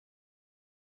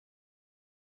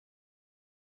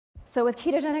So with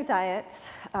ketogenic diets,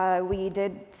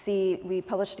 we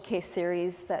published a case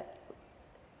series that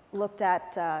looked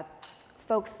at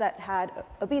folks that had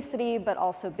obesity, but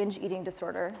also binge eating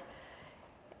disorder.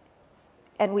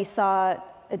 And we saw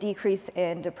a decrease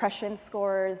in depression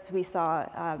scores. We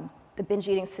saw the binge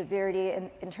eating severity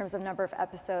in terms of number of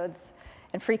episodes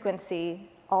and frequency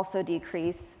also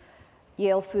decrease.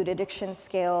 Yale Food Addiction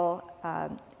Scale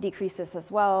decreases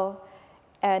as well.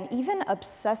 And even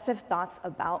obsessive thoughts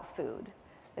about food.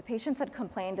 The patients had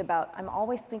complained about, I'm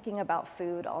always thinking about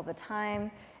food all the time,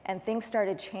 and things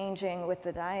started changing with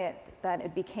the diet that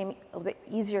it became a little bit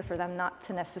easier for them not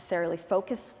to necessarily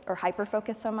focus or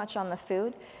hyper-focus so much on the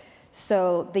food.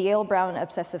 So the Yale-Brown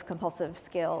Obsessive Compulsive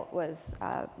Scale was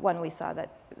one we saw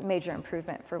that major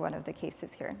improvement for one of the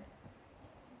cases here.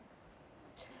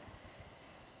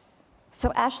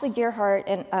 So Ashley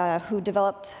Gearhart, who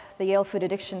developed the Yale Food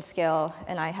Addiction Scale,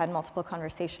 and I had multiple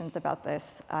conversations about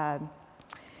this.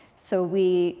 So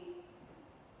we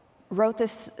wrote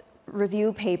this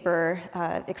review paper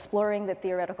exploring the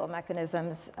theoretical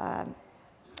mechanisms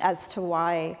as to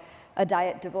why a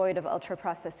diet devoid of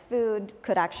ultra-processed food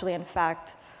could actually, in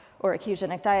fact, or a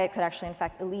ketogenic diet could actually, in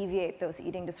fact, alleviate those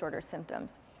eating disorder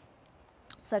symptoms,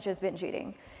 such as binge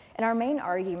eating. And our main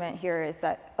argument here is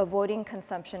that avoiding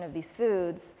consumption of these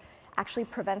foods actually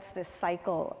prevents this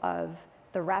cycle of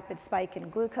the rapid spike in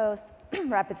glucose,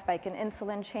 rapid spike in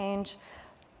insulin change,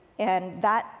 and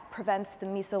that prevents the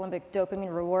mesolimbic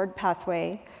dopamine reward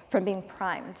pathway from being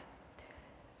primed,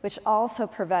 which also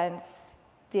prevents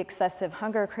the excessive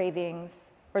hunger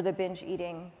cravings or the binge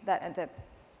eating that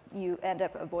you end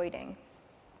up avoiding.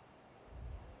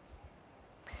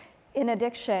 In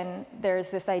addiction,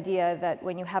 there's this idea that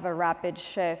when you have a rapid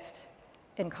shift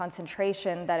in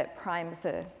concentration, that it primes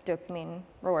the dopamine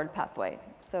reward pathway.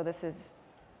 So this is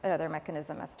another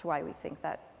mechanism as to why we think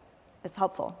that is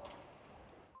helpful.